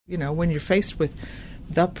You know, when you're faced with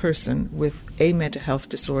the person with a mental health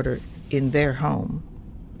disorder in their home,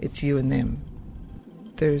 it's you and them.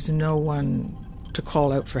 There's no one to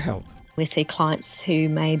call out for help. We see clients who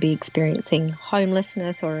may be experiencing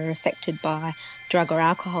homelessness or are affected by drug or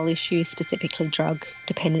alcohol issues, specifically drug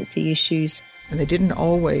dependency issues. And they didn't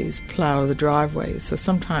always plough the driveways, so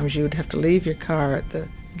sometimes you would have to leave your car at the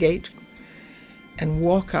gate and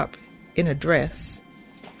walk up in a dress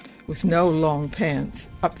with no long pants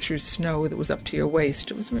up through snow that was up to your waist.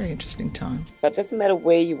 It was a very interesting time. So it doesn't matter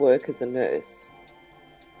where you work as a nurse,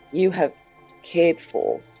 you have cared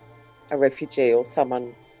for a refugee or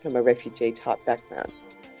someone from a refugee-type background.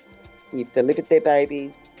 You've delivered their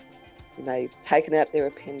babies, you may have taken out their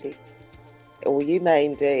appendix, or you may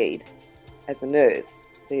indeed, as a nurse,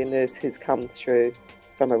 be a nurse who's come through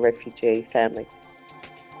from a refugee family.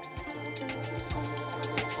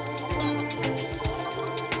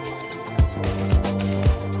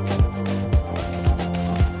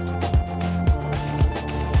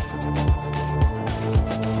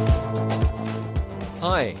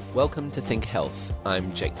 Hi, welcome to Think Health.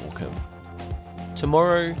 I'm Jake Morcom.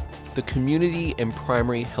 Tomorrow, the Community and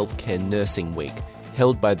Primary Healthcare Nursing Week,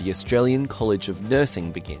 held by the Australian College of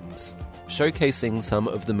Nursing, begins, showcasing some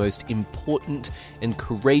of the most important and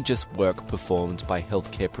courageous work performed by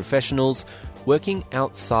healthcare professionals working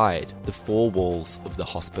outside the four walls of the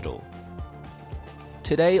hospital.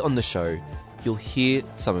 Today on the show, you'll hear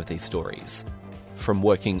some of these stories. From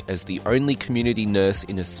working as the only community nurse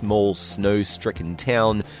in a small snow-stricken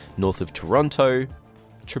town north of Toronto,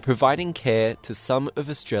 to providing care to some of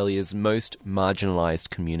Australia's most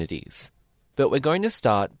marginalised communities. But we're going to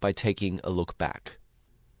start by taking a look back.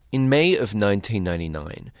 In May of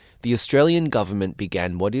 1999, the Australian government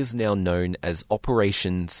began what is now known as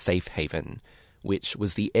Operation Safe Haven, which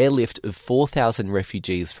was the airlift of 4,000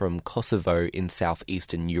 refugees from Kosovo in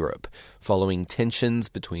southeastern Europe, following tensions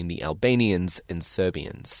between the Albanians and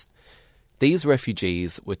Serbians. These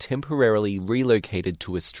refugees were temporarily relocated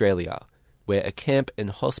to Australia, where a camp and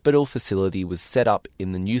hospital facility was set up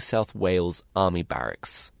in the New South Wales Army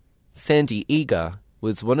Barracks. Sandy Eagar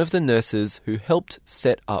was one of the nurses who helped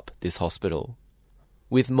set up this hospital.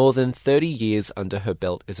 With more than 30 years under her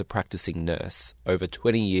belt as a practicing nurse, over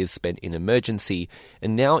 20 years spent in emergency,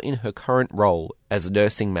 and now in her current role as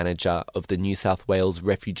nursing manager of the New South Wales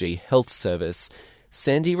Refugee Health Service,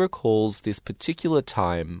 Sandy recalls this particular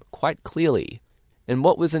time quite clearly, and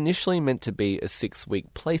what was initially meant to be a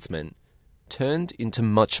 6-week placement turned into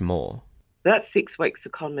much more. That 6 weeks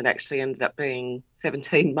secondment actually ended up being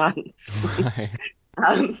 17 months.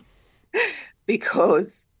 Right.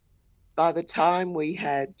 Because by the time we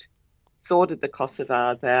had sorted the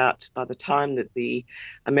Kosovars out, by the time that the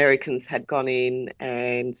Americans had gone in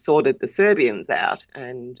and sorted the Serbians out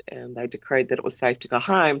and they decreed that it was safe to go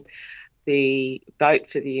home, the vote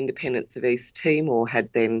for the independence of East Timor had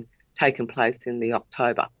then taken place in the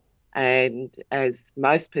October. And as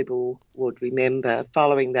most people would remember,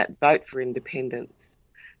 following that vote for independence,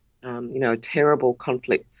 terrible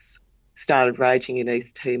conflicts started raging in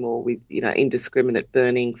East Timor with, indiscriminate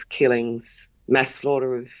burnings, killings, mass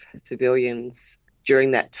slaughter of civilians.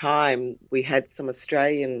 During that time, we had some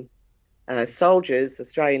Australian soldiers,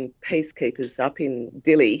 Australian peacekeepers up in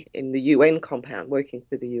Dili in the UN compound working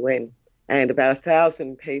for the UN. And about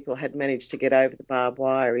 1,000 people had managed to get over the barbed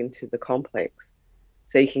wire into the complex,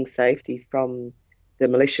 seeking safety from the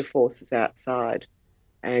militia forces outside.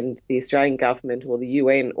 And the Australian government or the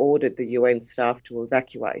UN ordered the UN staff to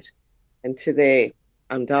evacuate. And to their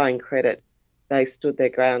undying credit, they stood their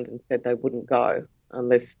ground and said they wouldn't go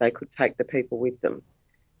unless they could take the people with them.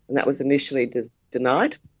 And that was initially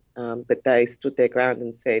denied, but they stood their ground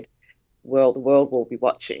and said, well, the world will be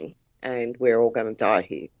watching and we're all going to die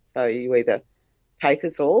here. So you either take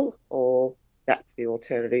us all or that's the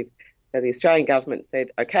alternative. So the Australian government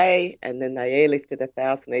said, okay, and then they airlifted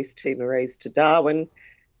 1,000 East Timorese to Darwin,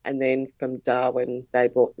 and then from Darwin they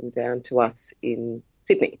brought them down to us in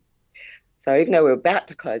Sydney. So even though we were about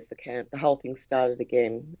to close the camp, the whole thing started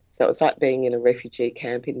again. So it was like being in a refugee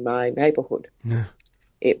camp in my neighbourhood. Yeah.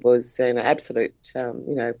 It was an absolute,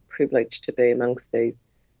 privilege to be amongst these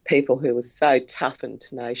people who were so tough and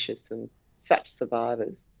tenacious and such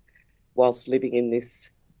survivors whilst living in this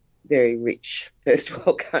very rich first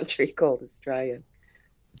world country called Australia.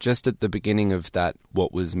 Just at the beginning of that,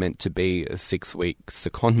 what was meant to be a 6-week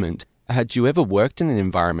secondment, had you ever worked in an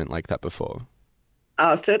environment like that before?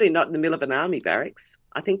 Oh, certainly not in the middle of an army barracks.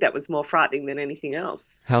 I think that was more frightening than anything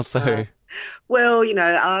else. How so?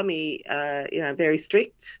 Army, very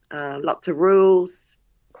strict, lots of rules,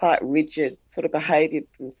 quite rigid sort of behaviour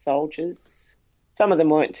from soldiers. Some of them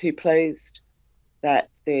weren't too pleased that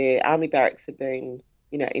their army barracks had been,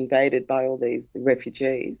 invaded by all these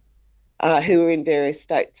refugees who were in various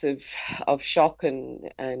states of shock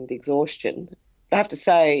and exhaustion. But I have to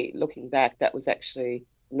say, looking back, that was actually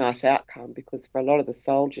a nice outcome, because for a lot of the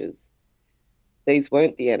soldiers, these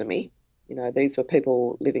weren't the enemy. These were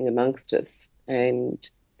people living amongst us, and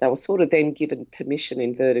they were sort of then given permission,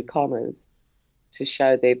 inverted commas, to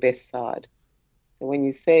show their best side. So when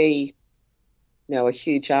you see, a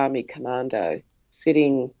huge army commando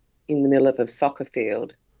sitting in the middle of a soccer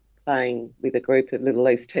field playing with a group of little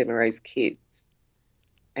East Timorese kids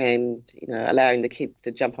and, allowing the kids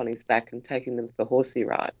to jump on his back and taking them for horsey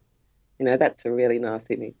rides, that's a really nice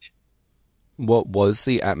image. What was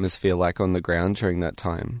the atmosphere like on the ground during that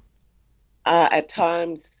time? At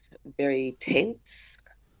times, very tense.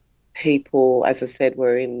 People, as I said,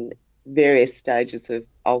 were in various stages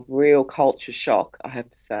of real culture shock, I have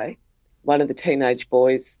to say. One of the teenage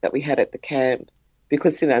boys that we had at the camp,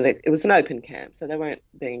 because, it was an open camp, so they weren't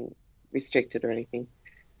being restricted or anything.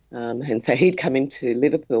 And so he'd come into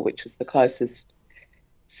Liverpool, which was the closest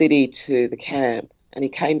city to the camp, and he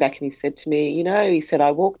came back and he said to me, he said,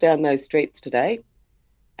 I walked down those streets today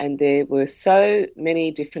and there were so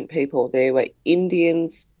many different people. There were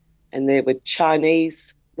Indians and there were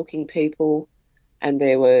Chinese-looking people and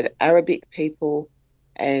there were Arabic people,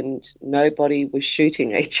 and nobody was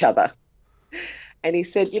shooting each other. And he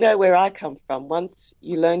said, where I come from, once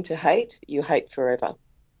you learn to hate, you hate forever.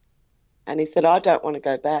 And he said, I don't want to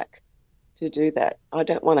go back to do that. I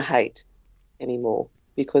don't want to hate anymore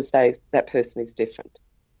because that person is different.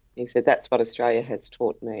 He said, that's what Australia has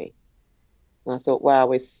taught me. And I thought, wow,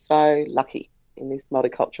 we're so lucky in this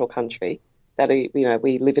multicultural country that,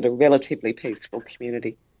 we live in a relatively peaceful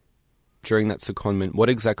community. During that secondment, what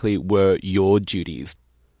exactly were your duties?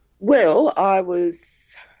 Well, I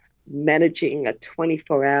was managing a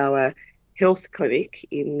 24-hour health clinic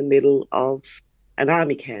in the middle of an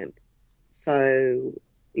army camp. So,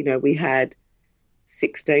 we had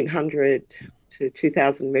 1,600 to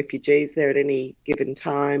 2,000 refugees there at any given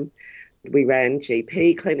time. We ran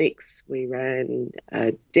GP clinics, we ran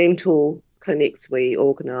dental clinics, we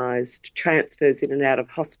organised transfers in and out of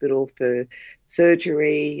hospital for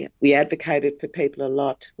surgery. We advocated for people a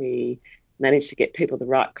lot. We managed to get people the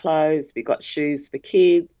right clothes. We got shoes for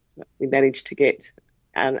kids. We managed to get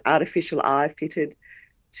an artificial eye fitted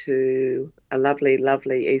to a lovely,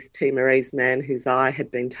 lovely East Timorese man whose eye had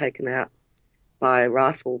been taken out by a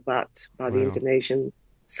rifle butt by the Indonesians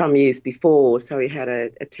some years before. So he had a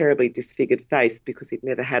terribly disfigured face because he'd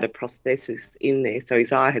never had a prosthesis in there. So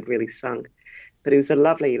his eye had really sunk. But he was a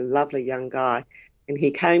lovely, lovely young guy. And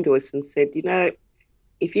he came to us and said,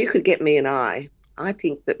 if you could get me an eye, I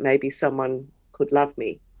think that maybe someone could love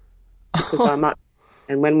me because I might.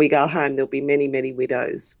 And when we go home, there'll be many, many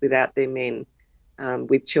widows without their men,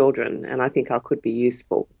 with children, and I think I could be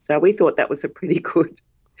useful. So we thought that was a pretty good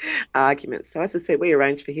argument. So as I said, we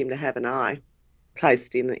arranged for him to have an eye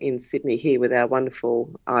placed in Sydney here with our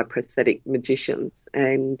wonderful eye prosthetic magicians.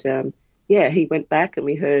 And, he went back and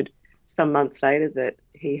we heard some months later that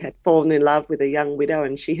he had fallen in love with a young widow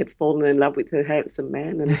and she had fallen in love with her handsome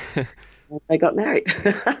man, and they got married.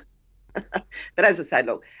 But as I say,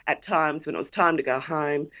 look, at times when it was time to go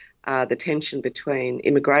home, the tension between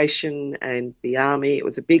immigration and the army, it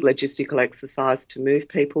was a big logistical exercise to move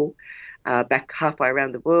people back halfway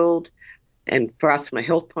around the world. And for us, from a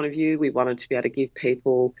health point of view, we wanted to be able to give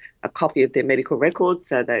people a copy of their medical records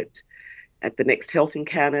so that at the next health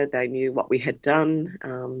encounter, they knew what we had done,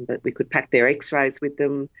 that we could pack their x-rays with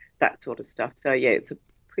them, that sort of stuff. So, it's a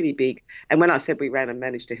pretty big. And when I said we ran and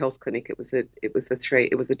managed a health clinic, it was a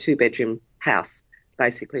 2-bedroom house.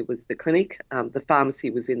 Basically, was the clinic. The pharmacy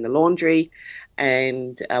was in the laundry,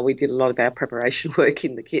 and we did a lot of our preparation work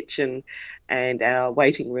in the kitchen, and our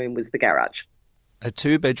waiting room was the garage. A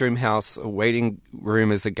 2-bedroom house, a waiting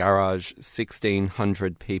room as a garage,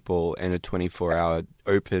 1,600 people, and a 24-hour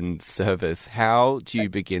open service. How do you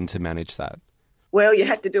begin to manage that? Well, you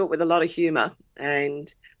had to do it with a lot of humour,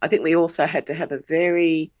 and I think we also had to have a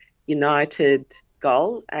very united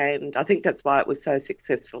goal, and I think that's why it was so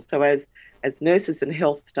successful. So as nurses and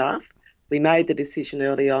health staff, we made the decision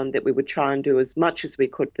early on that we would try and do as much as we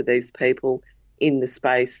could for these people in the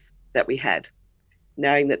space that we had,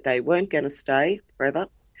 knowing that they weren't going to stay forever.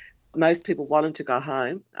 Most people wanted to go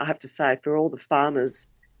home. I have to say, for all the farmers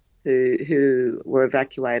who were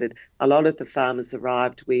evacuated, a lot of the farmers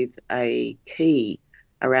arrived with a key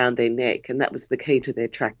around their neck, and that was the key to their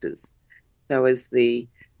tractors. So as the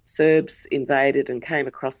Serbs invaded and came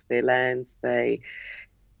across their lands, they,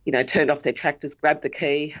 turned off their tractors, grabbed the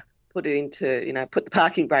key, put it into, put the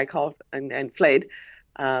parking brake off and fled.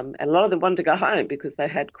 And a lot of them wanted to go home because they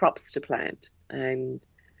had crops to plant and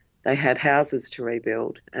they had houses to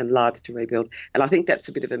rebuild and lives to rebuild. And I think that's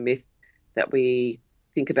a bit of a myth that we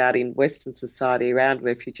think about in Western society around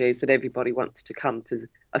refugees, that everybody wants to come to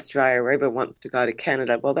Australia or everyone wants to go to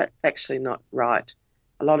Canada. Well, that's actually not right.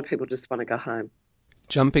 A lot of people just want to go home.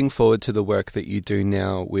 Jumping forward to the work that you do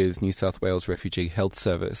now with New South Wales Refugee Health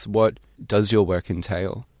Service, what does your work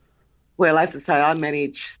entail? Well, as I say, I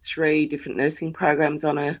manage 3 different nursing programs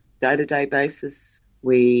on a day-to-day basis.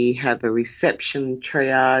 We have a reception,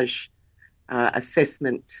 triage,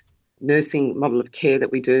 assessment, nursing model of care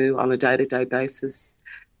that we do on a day-to-day basis.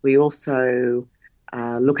 We also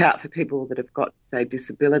look out for people that have got, say,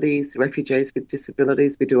 disabilities, refugees with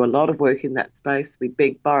disabilities. We do a lot of work in that space. We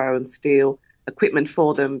beg, borrow and steal equipment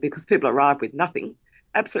for them because people arrive with nothing,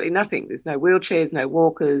 absolutely nothing. There's no wheelchairs, no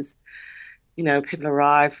walkers. You know, people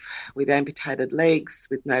arrive with amputated legs,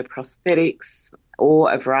 with no prosthetics,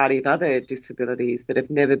 or a variety of other disabilities that have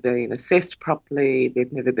never been assessed properly,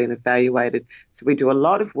 they've never been evaluated. So we do a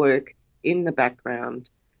lot of work in the background,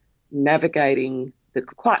 navigating the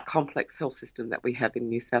quite complex health system that we have in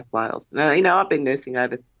New South Wales. Now, you know, I've been nursing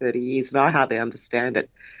over 30 years and I hardly understand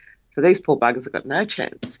it. So these poor buggers have got no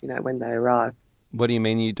chance, you know, when they arrive. What do you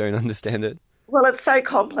mean you don't understand it? Well, it's so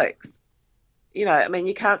complex. You know, I mean,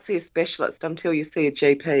 you can't see a specialist until you see a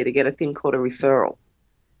GP to get a thing called a referral.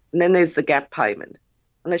 And then there's the gap payment,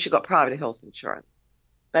 unless you've got private health insurance.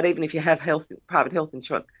 But even if you have private health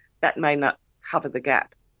insurance, that may not cover the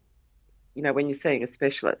gap, you know, when you're seeing a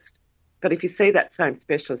specialist. But if you see that same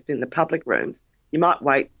specialist in the public rooms, you might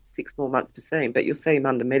wait 6 more months to see him, but you'll see him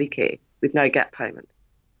under Medicare with no gap payment.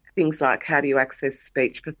 Things like, how do you access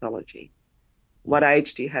speech pathology? What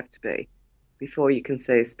age do you have to be before you can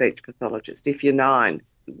see a speech pathologist? If you're 9,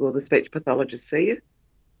 will the speech pathologist see you?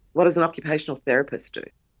 What does an occupational therapist do?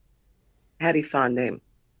 How do you find them?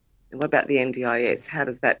 And what about the NDIS? How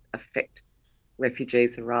does that affect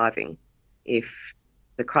refugees arriving if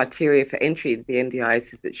the criteria for entry to the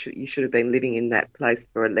NDIS is that you should have been living in that place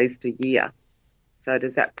for at least a year? So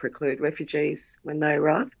does that preclude refugees when they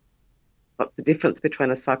arrive? What's the difference between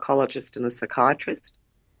a psychologist and a psychiatrist?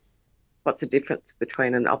 What's the difference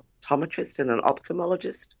between an optometrist and an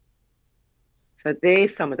ophthalmologist? So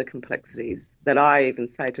there's some of the complexities that I even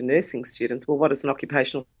say to nursing students, well, what does an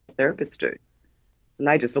occupational therapist do? And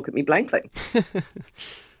they just look at me blankly.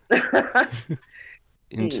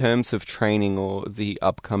 In terms of training or the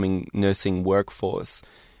upcoming nursing workforce,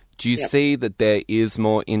 do you see that there is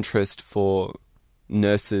more interest for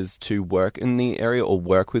nurses to work in the area or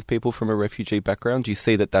work with people from a refugee background? Do you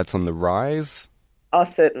see that that's on the rise? Oh,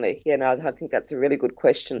 certainly. Yeah, no, I think that's a really good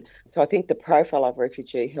question. So I think the profile of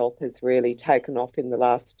refugee health has really taken off in the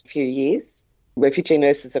last few years. Refugee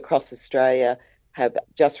nurses across Australia have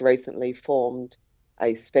just recently formed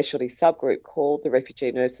a specialty subgroup called the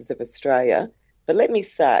Refugee Nurses of Australia. But let me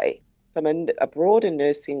say, from a broader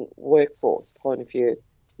nursing workforce point of view,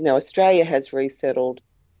 you know, Australia has resettled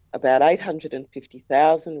about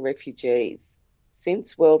 850,000 refugees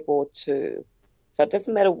since World War II. So it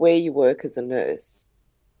doesn't matter where you work as a nurse,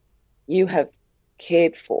 you have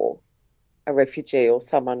cared for a refugee or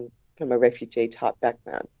someone from a refugee type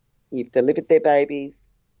background. You've delivered their babies,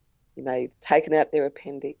 you may have taken out their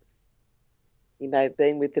appendix, you may have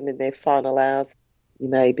been with them in their final hours, you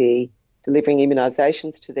may be delivering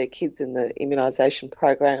immunisations to their kids in the immunisation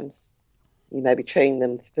programs, you may be treating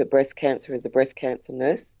them for breast cancer as a breast cancer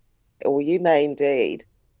nurse, or you may indeed,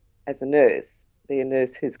 as a nurse, be a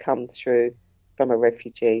nurse who's come through from a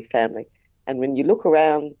refugee family. And when you look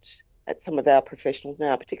around at some of our professionals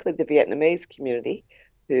now, particularly the Vietnamese community,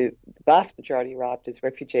 who the vast majority arrived as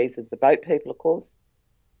refugees, as the boat people, of course,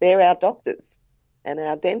 they're our doctors and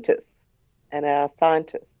our dentists and our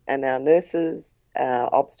scientists and our nurses, our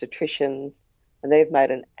obstetricians, and they've made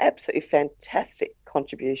an absolutely fantastic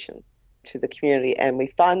contribution to the community. And we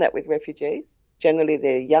find that with refugees. Generally,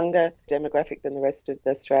 they're younger demographic than the rest of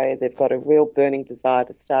Australia. They've got a real burning desire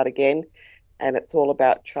to start again, and it's all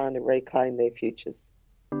about trying to reclaim their futures.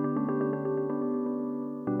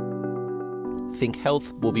 Think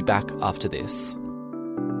Health will be back after this.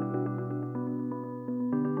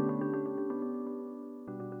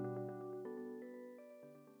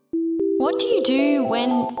 What do you do when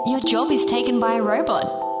your job is taken by a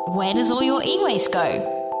robot? Where does all your e-waste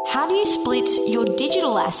go? How do you split your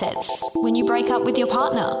digital assets when you break up with your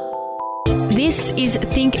partner? This is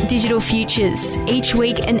Think Digital Futures. Each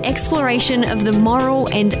week, an exploration of the moral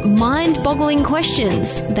and mind-boggling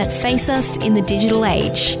questions that face us in the digital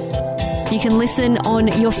age. You can listen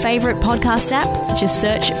on your favourite podcast app. Just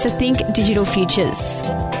search for Think Digital Futures.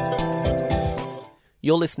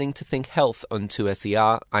 You're listening to Think Health on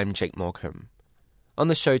 2SER. I'm Jake Morcom. On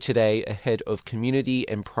the show today, ahead of Community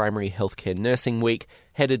and Primary Healthcare Nursing Week,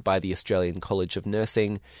 headed by the Australian College of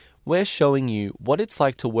Nursing, we're showing you what it's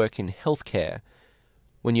like to work in healthcare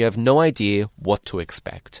when you have no idea what to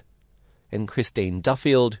expect. And Christine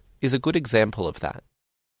Duffield is a good example of that.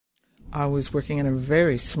 I was working in a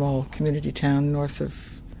very small community town north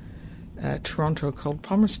of Toronto called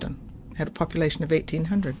Palmerston. It had a population of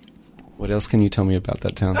 1,800. What else can you tell me about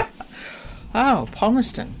that town? Oh,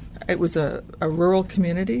 Palmerston. It was a rural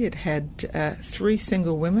community. It had 3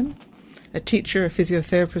 single women, a teacher, a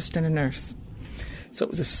physiotherapist, and a nurse. So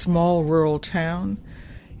it was a small rural town.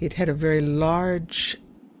 It had a very large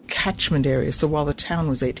catchment area. So while the town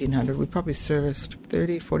was 1,800, we probably serviced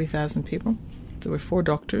 40,000 people. There were 4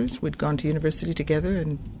 doctors. We'd gone to university together,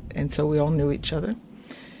 and so we all knew each other.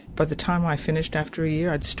 By the time I finished after a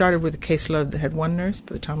year, I'd started with a caseload that had 1 nurse.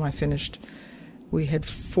 By the time I finished, we had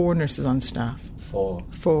 4 nurses on staff.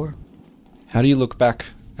 4. How do you look back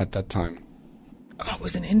at that time? Oh, it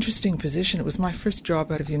was an interesting position. It was my first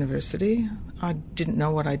job out of university. I didn't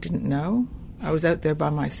know what I didn't know. I was out there by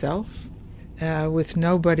myself with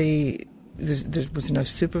nobody. There was no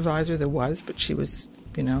supervisor. There was, but she was,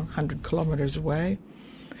 100 kilometres away.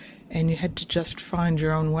 And you had to just find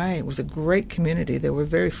your own way. It was a great community. They were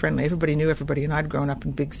very friendly. Everybody knew everybody, and I'd grown up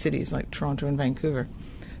in big cities like Toronto and Vancouver.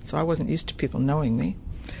 So I wasn't used to people knowing me.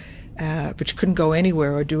 But you couldn't go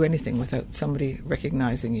anywhere or do anything without somebody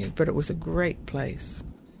recognizing you. But it was a great place.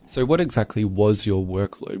 So what exactly was your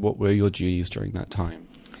workload? What were your duties during that time?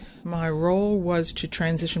 My role was to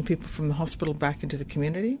transition people from the hospital back into the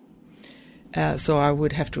community. So I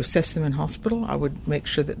would have to assess them in hospital. I would make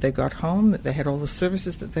sure that they got home, that they had all the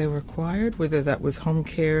services that they required, whether that was home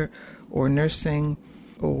care or nursing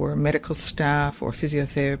or medical staff or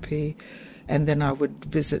physiotherapy. And then I would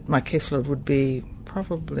visit, my caseload would be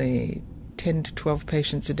probably 10 to 12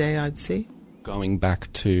 patients a day I'd see. Going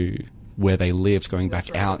back to where they lived, going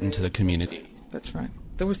back out into the community. That's right.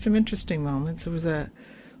 There were some interesting moments. There was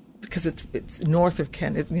because it's north of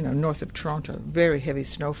north of Toronto, very heavy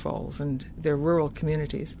snowfalls, and they're rural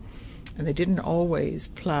communities, and they didn't always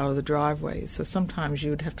plough the driveways. So sometimes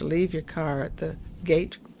you would have to leave your car at the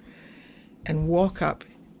gate and walk up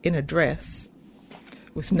in a dress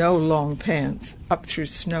with no long pants up through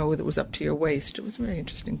snow that was up to your waist. It was a very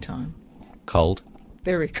interesting time. Cold?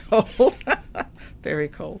 Very cold. Very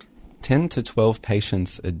cold. 10 to 12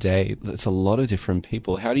 patients a day, that's a lot of different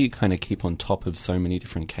people. How do you kind of keep on top of so many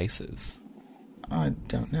different cases? I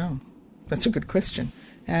don't know. That's a good question.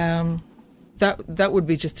 That would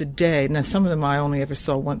be just a day. Now, some of them I only ever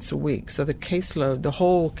saw once a week. So the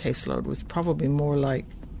whole caseload was probably more like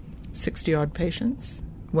 60-odd patients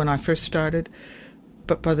when I first started.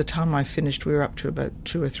 But by the time I finished, we were up to about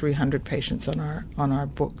 200 or 300 patients on our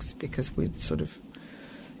books because we'd sort of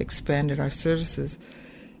expanded our services.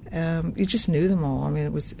 You just knew them all. I mean,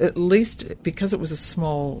 it was, at least because it was a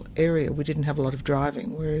small area, we didn't have a lot of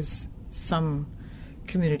driving, whereas some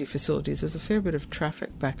community facilities, there's a fair bit of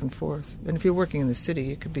traffic back and forth. And if you're working in the city,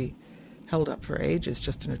 you could be held up for ages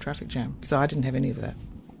just in a traffic jam. So I didn't have any of that.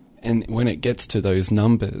 And when it gets to those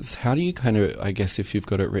numbers, how do you kind of, I guess if you've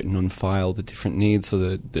got it written on file, the different needs or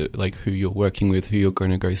the like who you're working with, who you're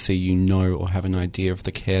going to go see, or have an idea of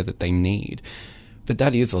the care that they need. But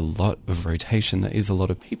that is a lot of rotation. That is a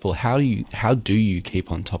lot of people. How do you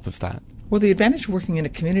keep on top of that? Well, the advantage of working in a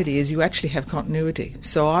community is you actually have continuity.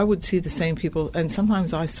 So I would see the same people, and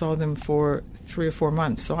sometimes I saw them for 3 or 4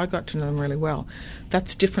 months, so I got to know them really well.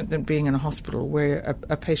 That's different than being in a hospital where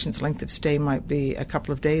a patient's length of stay might be a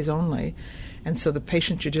couple of days only, and so the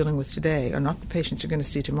patients you're dealing with today are not the patients you're going to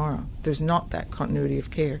see tomorrow. There's not that continuity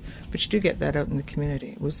of care, but you do get that out in the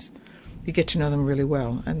community. You get to know them really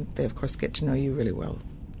well, and they, of course, get to know you really well.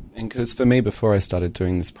 And because for me, before I started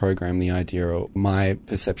doing this program, the idea of my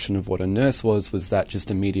perception of what a nurse was that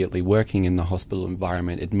just immediately working in the hospital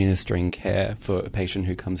environment, administering care for a patient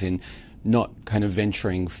who comes in, not kind of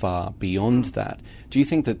venturing far beyond that. Do you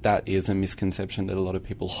think that is a misconception that a lot of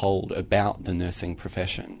people hold about the nursing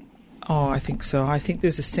profession? Oh, I think so. I think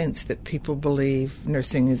there's a sense that people believe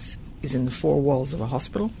nursing is in the 4 walls of a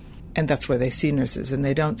hospital. And that's where they see nurses, and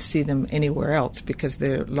they don't see them anywhere else because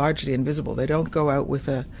they're largely invisible. They don't go out with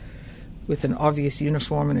an obvious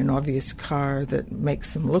uniform and an obvious car that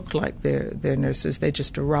makes them look like they're nurses. They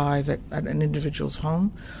just arrive at an individual's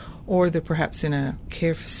home, or they're perhaps in a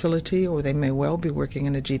care facility, or they may well be working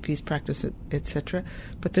in a GP's practice, etc.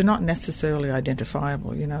 But they're not necessarily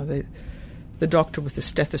identifiable. The doctor with the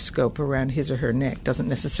stethoscope around his or her neck doesn't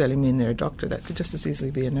necessarily mean they're a doctor. That could just as easily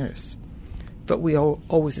be a nurse. But we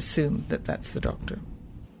always assume that that's the doctor.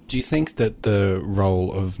 Do you think that the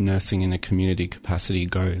role of nursing in a community capacity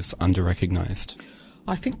goes under-recognised?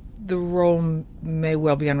 I think the role may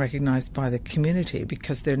well be unrecognised by the community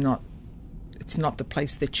because it's not the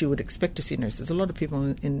place that you would expect to see nurses. A lot of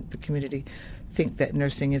people in the community think that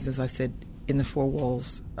nursing is, as I said, in the four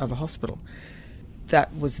walls of a hospital.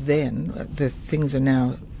 That was then. The things are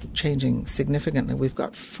now changing significantly. We've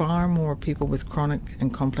got far more people with chronic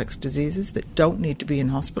and complex diseases that don't need to be in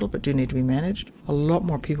hospital but do need to be managed. A lot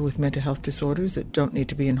more people with mental health disorders that don't need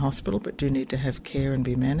to be in hospital but do need to have care and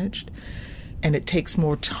be managed. And it takes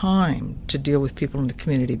more time to deal with people in the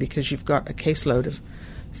community because you've got a caseload of,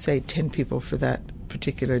 say, 10 people for that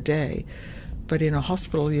particular day. But in a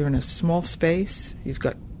hospital, you're in a small space, you've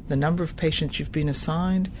got the number of patients you've been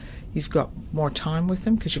assigned, you've got more time with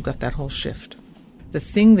them because you've got that whole shift. The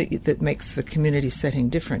thing that makes the community setting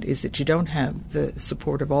different is that you don't have the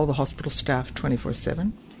support of all the hospital staff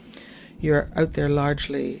 24/7. You're out there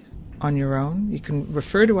largely on your own. You can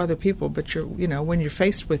refer to other people, but when you're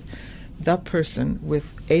faced with the person with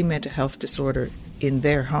a mental health disorder in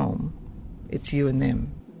their home, it's you and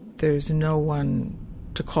them. There's no one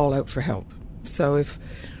to call out for help. So if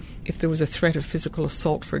there was a threat of physical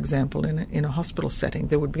assault, for example, in a hospital setting,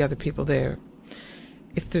 there would be other people there.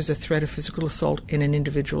 If there's a threat of physical assault in an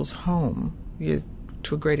individual's home, you're,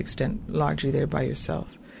 to a great extent, largely there by yourself.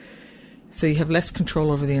 So you have less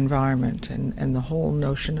control over the environment, and the whole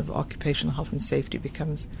notion of occupational health and safety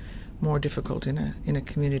becomes more difficult in a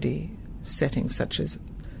community setting such as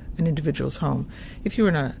an individual's home. If you're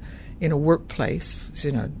in a workplace,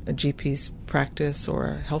 a GP's practice or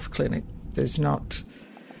a health clinic, there's not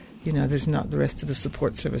the rest of the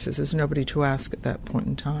support services. There's nobody to ask at that point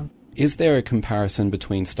in time. Is there a comparison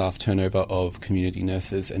between staff turnover of community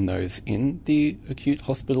nurses and those in the acute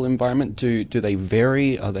hospital environment? Do they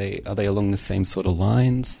vary? Are they along the same sort of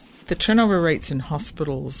lines? The turnover rates in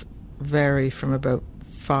hospitals vary from about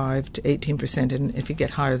 5 to 18%, and if you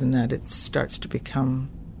get higher than that, it starts to become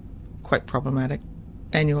quite problematic.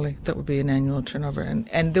 Annually, that would be an annual turnover,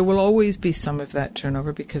 and there will always be some of that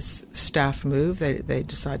turnover because staff move, they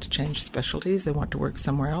decide to change specialties, they want to work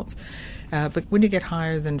somewhere else. But when you get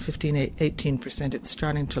higher than 15, 18%, it's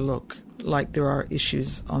starting to look like there are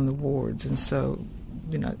issues on the wards, and so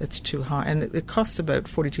it's too high. And it costs about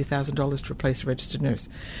 $42,000 to replace a registered nurse.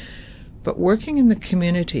 But working in the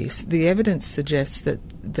communities, the evidence suggests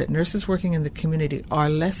that nurses working in the community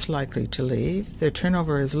are less likely to leave. Their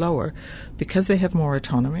turnover is lower because they have more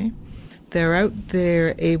autonomy. They're out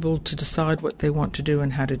there able to decide what they want to do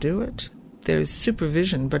and how to do it. There's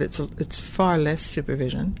supervision, but it's far less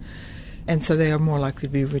supervision. And so they are more likely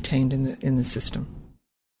to be retained in the system.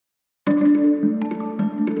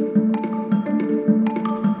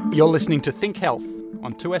 You're listening to Think Health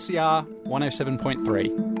on 2SER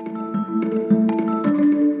 107.3.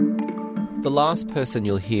 The last person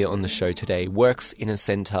you'll hear on the show today works in a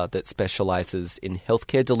centre that specialises in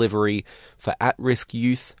healthcare delivery for at-risk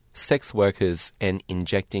youth, sex workers and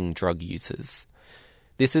injecting drug users.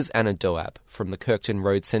 This is Anna Doab from the Kirkton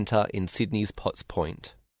Road Centre in Sydney's Potts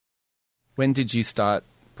Point. When did you start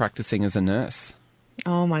practising as a nurse?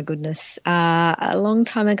 Oh my goodness. A long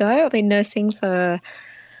time ago. I've been nursing for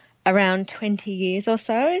around 20 years or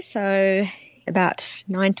so about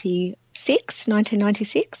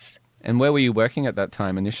 1996. And where were you working at that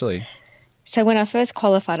time initially? So when I first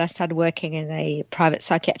qualified, I started working in a private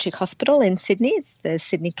psychiatric hospital in Sydney. It's the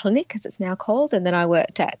Sydney Clinic, as it's now called. And then I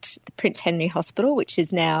worked at the Prince Henry Hospital, which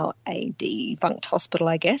is now a defunct hospital,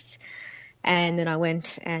 I guess. And then I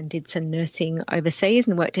went and did some nursing overseas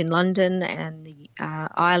and worked in London and the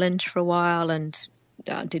Ireland for a while, and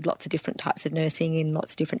did lots of different types of nursing in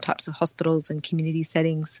lots of different types of hospitals and community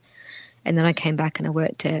settings. And then I came back and I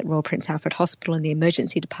worked at Royal Prince Alfred Hospital in the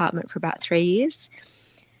emergency department for about 3 years.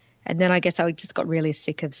 And then I guess I just got really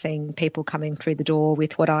sick of seeing people coming through the door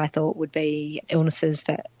with what I thought would be illnesses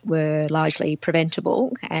that were largely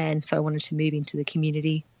preventable. And so I wanted to move into the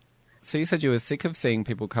community. So you said you were sick of seeing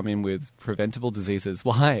people come in with preventable diseases.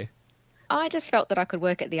 Why? I just felt that I could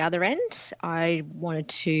work at the other end. I wanted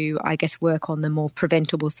to, work on the more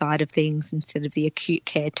preventable side of things instead of the acute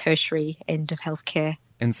care, tertiary end of healthcare.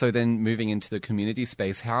 And so then moving into the community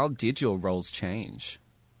space, how did your roles change?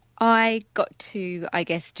 I got to,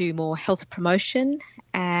 do more health promotion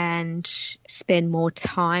and spend more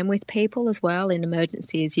time with people as well. In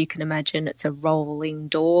emergency, as you can imagine, it's a rolling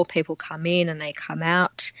door. People come in and they come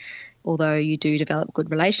out. Although you do develop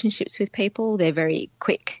good relationships with people, they're very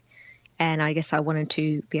quick. And I guess I wanted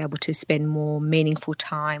to be able to spend more meaningful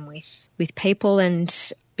time with people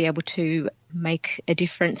and be able to make a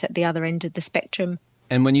difference at the other end of the spectrum.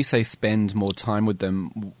 And when you say spend more time with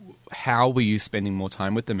them, How were you spending more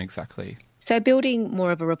time with them exactly? So building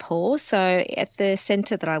more of a rapport. So at the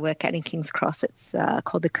centre that I work at in King's Cross, it's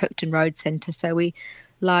called the Kirkton Road Centre. So we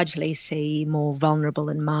largely see more vulnerable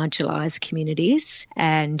and marginalised communities,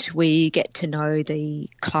 and we get to know the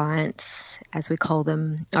clients, as we call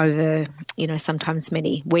them, over, sometimes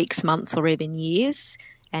many weeks, months or even years,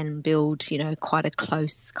 and build, quite a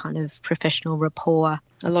close kind of professional rapport.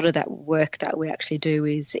 A lot of that work that we actually do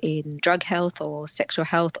is in drug health or sexual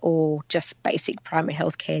health or just basic primary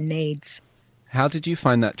health care needs. How did you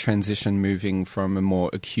find that transition moving from a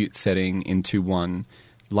more acute setting into one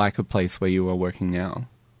like a place where you are working now?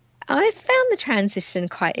 I found the transition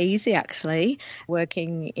quite easy, actually.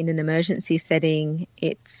 Working in an emergency setting,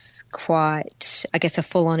 it's quite, a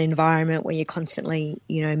full-on environment where you're constantly,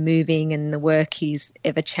 moving, and the work is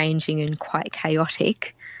ever-changing and quite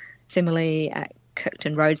chaotic. Similarly, at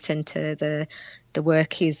Kirkton Road Centre, the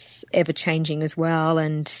work is ever-changing as well,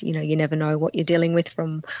 and, you never know what you're dealing with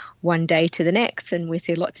from one day to the next, and we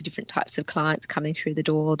see lots of different types of clients coming through the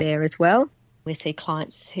door there as well. We see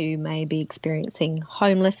clients who may be experiencing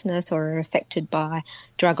homelessness or are affected by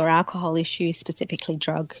drug or alcohol issues, specifically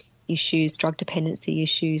drug issues, drug dependency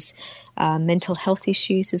issues, mental health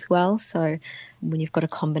issues as well. So when you've got a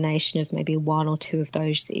combination of maybe one or two of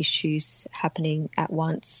those issues happening at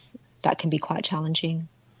once, that can be quite challenging.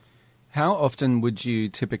 How often would you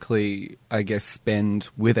typically, spend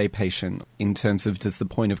with a patient in terms of, does the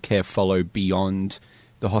point of care follow beyond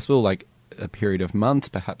the hospital, like a period of months,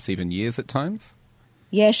 perhaps even years at times?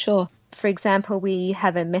 Yeah, sure. For example, we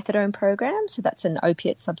have a methadone program, so that's an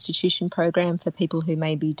opiate substitution program for people who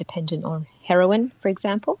may be dependent on heroin, for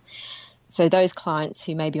example. So those clients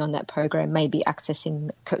who may be on that program may be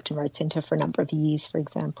accessing Kirkton Road Centre for a number of years, for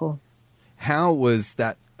example. How was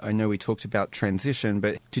that? I know we talked about transition,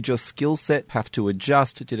 but did your skill set have to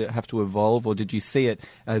adjust? Did it have to evolve, or did you see it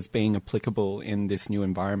as being applicable in this new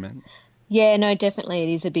environment? Yeah, no, definitely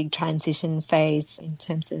it is a big transition phase in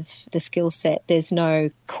terms of the skill set. There's no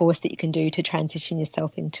course that you can do to transition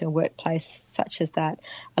yourself into a workplace such as that.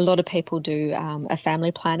 A lot of people do a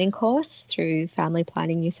family planning course through Family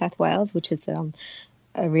Planning New South Wales, which is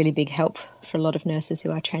a really big help for a lot of nurses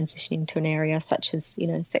who are transitioning to an area such as,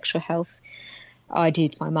 sexual health. I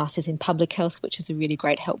did my Masters in Public Health, which is a really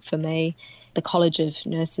great help for me. The College of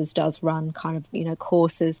Nurses does run kind of,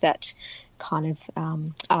 courses that kind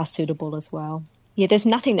of are suitable as well. Yeah, there's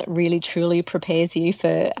nothing that really truly prepares you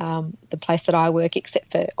for the place that I work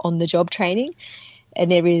except for on-the-job training.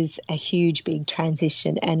 And there is a huge, big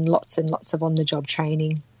transition and lots of on-the-job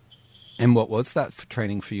training. And what was that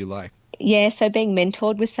training for you like? Yeah, so being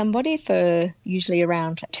mentored with somebody for usually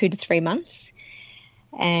around 2 to 3 months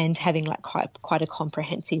and having like quite a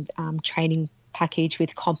comprehensive training package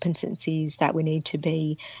with competencies that we need to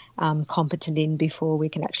be competent in before we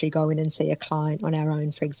can actually go in and see a client on our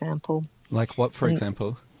own, for example. Like what, for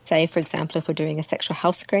example? Say, for example, if we're doing a sexual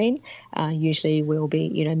health screen, usually we'll be,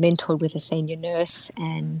 mentored with a senior nurse,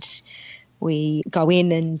 and we go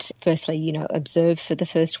in and firstly, observe for the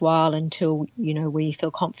first while until, we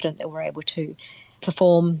feel confident that we're able to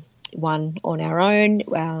perform one on our own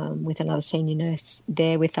with another senior nurse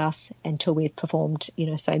there with us until we've performed,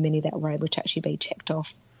 so many that we're able to actually be checked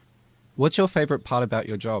off. What's your favourite part about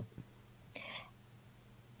your job?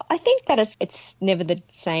 I think that it's never the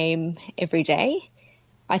same every day.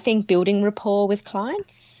 I think building rapport with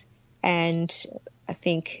clients, and I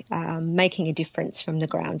think making a difference from the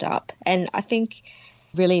ground up. And I think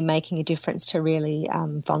really making a difference to really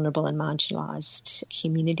vulnerable and marginalised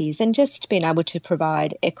communities, and just being able to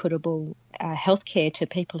provide equitable healthcare to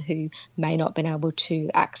people who may not been able to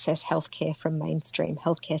access healthcare from mainstream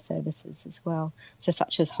healthcare services as well, so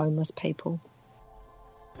such as homeless people.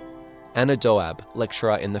 Anna Doab,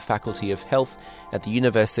 lecturer in the Faculty of Health at the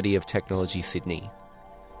University of Technology, Sydney.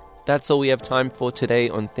 That's all we have time for today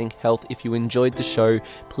on Think Health. If you enjoyed the show,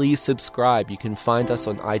 please subscribe. You can find us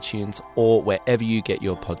on iTunes or wherever you get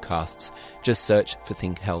your podcasts. Just search for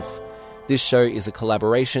Think Health. This show is a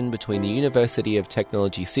collaboration between the University of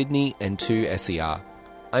Technology Sydney and 2SER.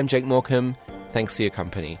 I'm Jake Morcom. Thanks for your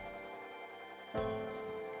company.